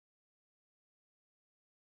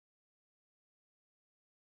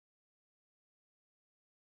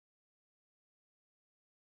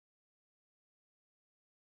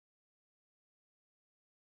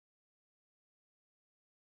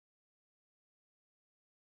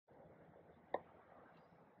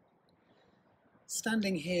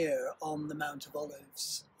Standing here on the Mount of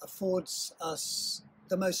Olives affords us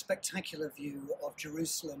the most spectacular view of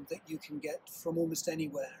Jerusalem that you can get from almost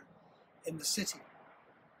anywhere in the city.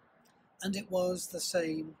 And it was the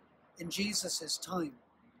same in Jesus' time,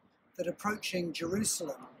 that approaching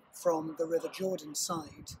Jerusalem from the River Jordan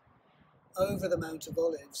side, over the Mount of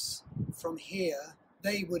Olives, from here,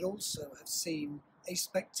 they would also have seen a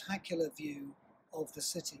spectacular view of the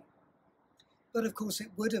city. But of course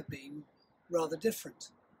it would have been rather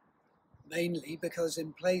different, mainly because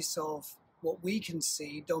in place of what we can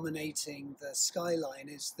see dominating the skyline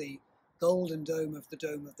is the golden dome of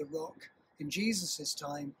the Rock. In Jesus'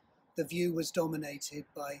 time, the view was dominated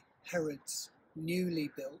by Herod's newly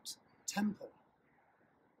built temple.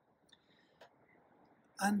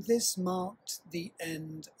 And this marked the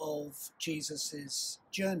end of Jesus'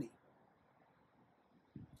 journey.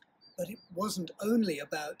 But it wasn't only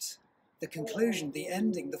about the conclusion, the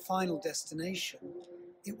ending, the final destination.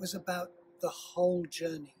 It was about the whole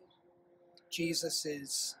journey.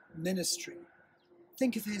 Jesus' ministry.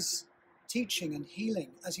 Think of his teaching and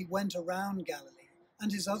healing as he went around Galilee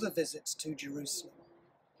and his other visits to Jerusalem.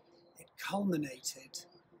 It culminated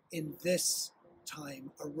in this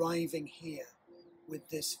time, arriving here with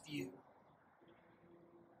this view.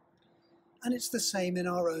 And it's the same in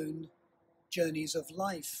our own journeys of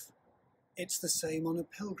life. It's the same on a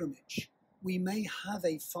pilgrimage. We may have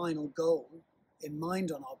a final goal in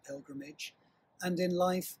mind on our pilgrimage, and in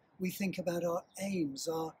life we think about our aims,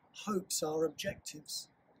 our hopes, our objectives.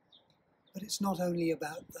 But it's not only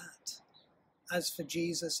about that. As for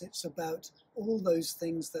Jesus, it's about all those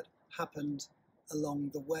things that happened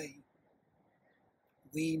along the way.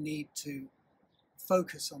 We need to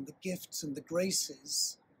focus on the gifts and the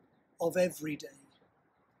graces of every day,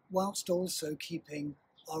 whilst also keeping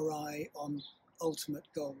our eye on ultimate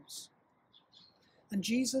goals. And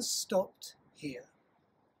Jesus stopped here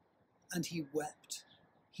and he wept.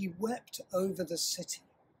 He wept over the city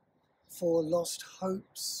for lost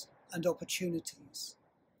hopes and opportunities.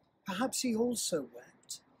 Perhaps he also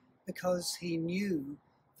wept because he knew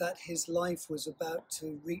that his life was about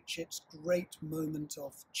to reach its great moment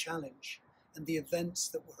of challenge and the events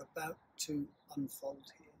that were about to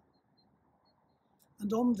unfold here.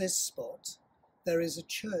 And on this spot, there is a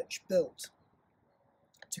church built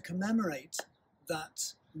to commemorate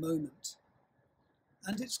that moment.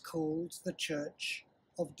 And it's called the Church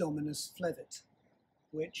of Dominus Flevit,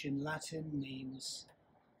 which in Latin means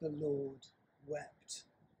the Lord wept.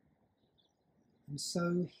 And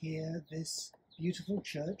so here, this beautiful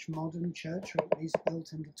church, modern church, or at least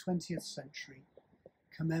built in the 20th century,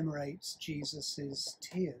 commemorates Jesus'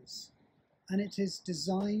 tears. And it is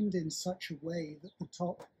designed in such a way that the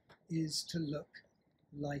top is to look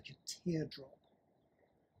like a teardrop.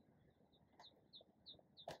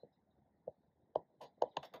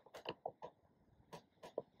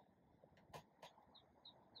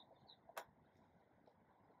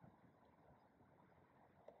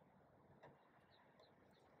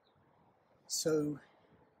 So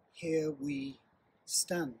here we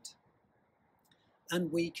stand,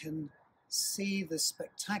 and we can see the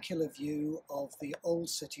spectacular view of the old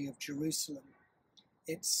city of Jerusalem,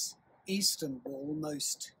 its eastern wall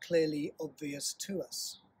most clearly obvious to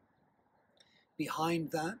us.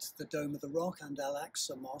 Behind that, the Dome of the Rock and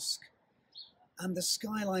Al-Aqsa Mosque, and the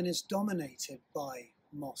skyline is dominated by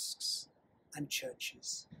mosques and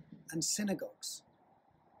churches and synagogues.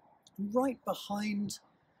 And right behind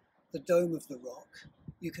the Dome of the Rock,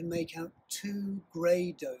 you can make out two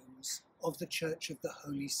grey domes of the Church of the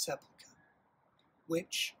Holy Sepulchre,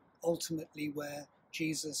 which ultimately where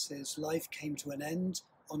Jesus' life came to an end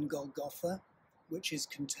on Golgotha, which is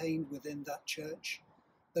contained within that church,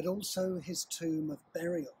 but also his tomb of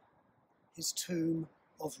burial, his tomb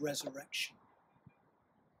of resurrection.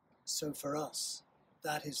 So for us,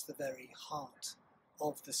 that is the very heart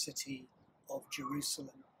of the city of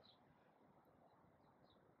Jerusalem.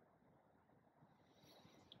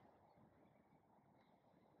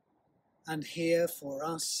 And here for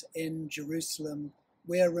us in Jerusalem,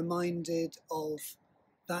 we are reminded of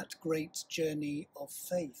that great journey of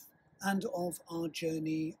faith and of our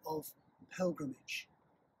journey of pilgrimage.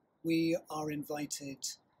 We are invited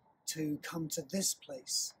to come to this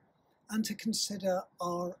place and to consider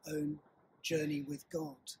our own journey with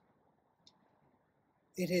God.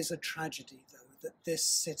 It is a tragedy, though, that this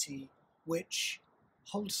city, which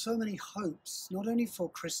holds so many hopes, not only for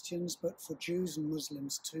Christians but for Jews and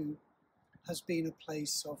Muslims too, has been a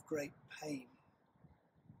place of great pain.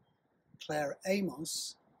 Claire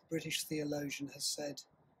Amos, British theologian, has said,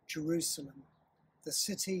 Jerusalem, the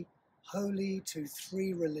city holy to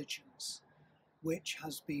three religions, which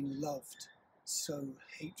has been loved so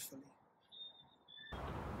hatefully.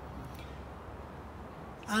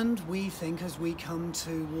 And we think, as we come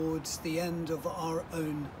towards the end of our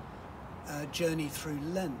own journey through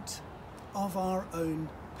Lent, of our own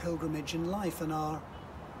pilgrimage in life and our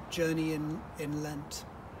journey in Lent.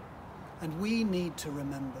 And we need to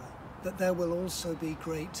remember that there will also be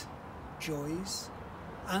great joys,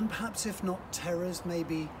 and perhaps if not terrors,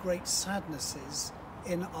 maybe great sadnesses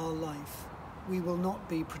in our life. We will not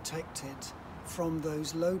be protected from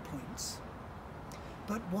those low points.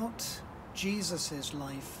 But what Jesus'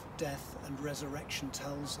 life, death and resurrection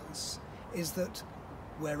tells us is that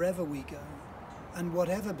wherever we go and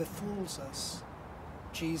whatever befalls us,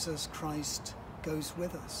 Jesus Christ goes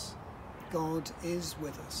with us. God is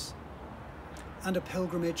with us. And a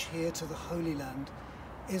pilgrimage here to the Holy Land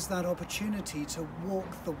is that opportunity to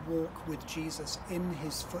walk the walk with Jesus in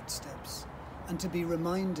his footsteps and to be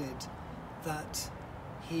reminded that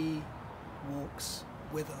he walks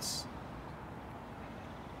with us.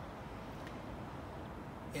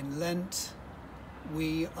 In Lent,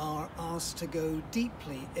 we are asked to go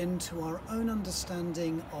deeply into our own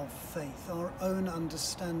understanding of faith, our own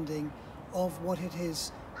understanding of what it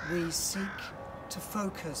is we seek to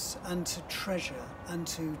focus and to treasure and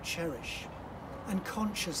to cherish, and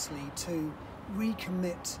consciously to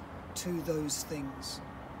recommit to those things.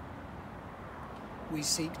 We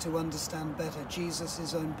seek to understand better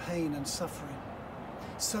Jesus' own pain and suffering,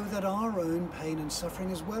 so that our own pain and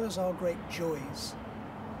suffering, as well as our great joys,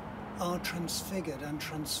 are transfigured and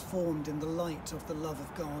transformed in the light of the love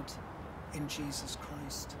of God in Jesus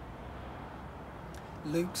Christ.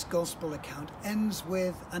 Luke's Gospel account ends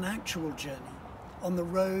with an actual journey on the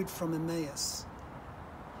road from Emmaus,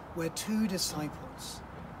 where two disciples,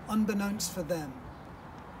 unbeknownst for them,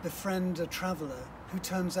 befriend a traveller who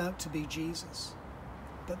turns out to be Jesus,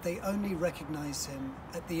 but they only recognize him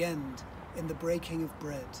at the end in the breaking of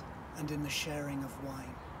bread and in the sharing of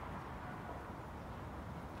wine.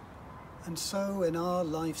 And so in our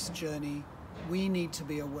life's journey, we need to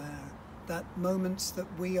be aware that moments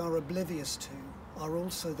that we are oblivious to are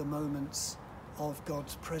also the moments of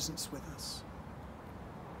God's presence with us.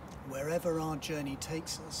 Wherever our journey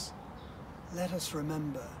takes us, let us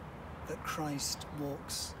remember that Christ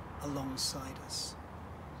walks alongside us.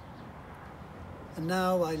 And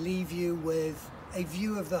now I leave you with a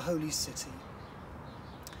view of the Holy City,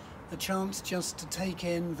 a chance just to take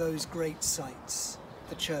in those great sights,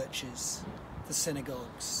 the churches, the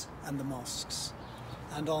synagogues and the mosques.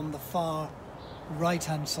 And on the far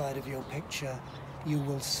right-hand side of your picture, you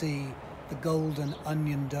will see the golden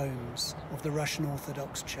onion domes of the Russian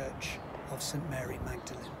Orthodox Church of St. Mary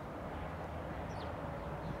Magdalene.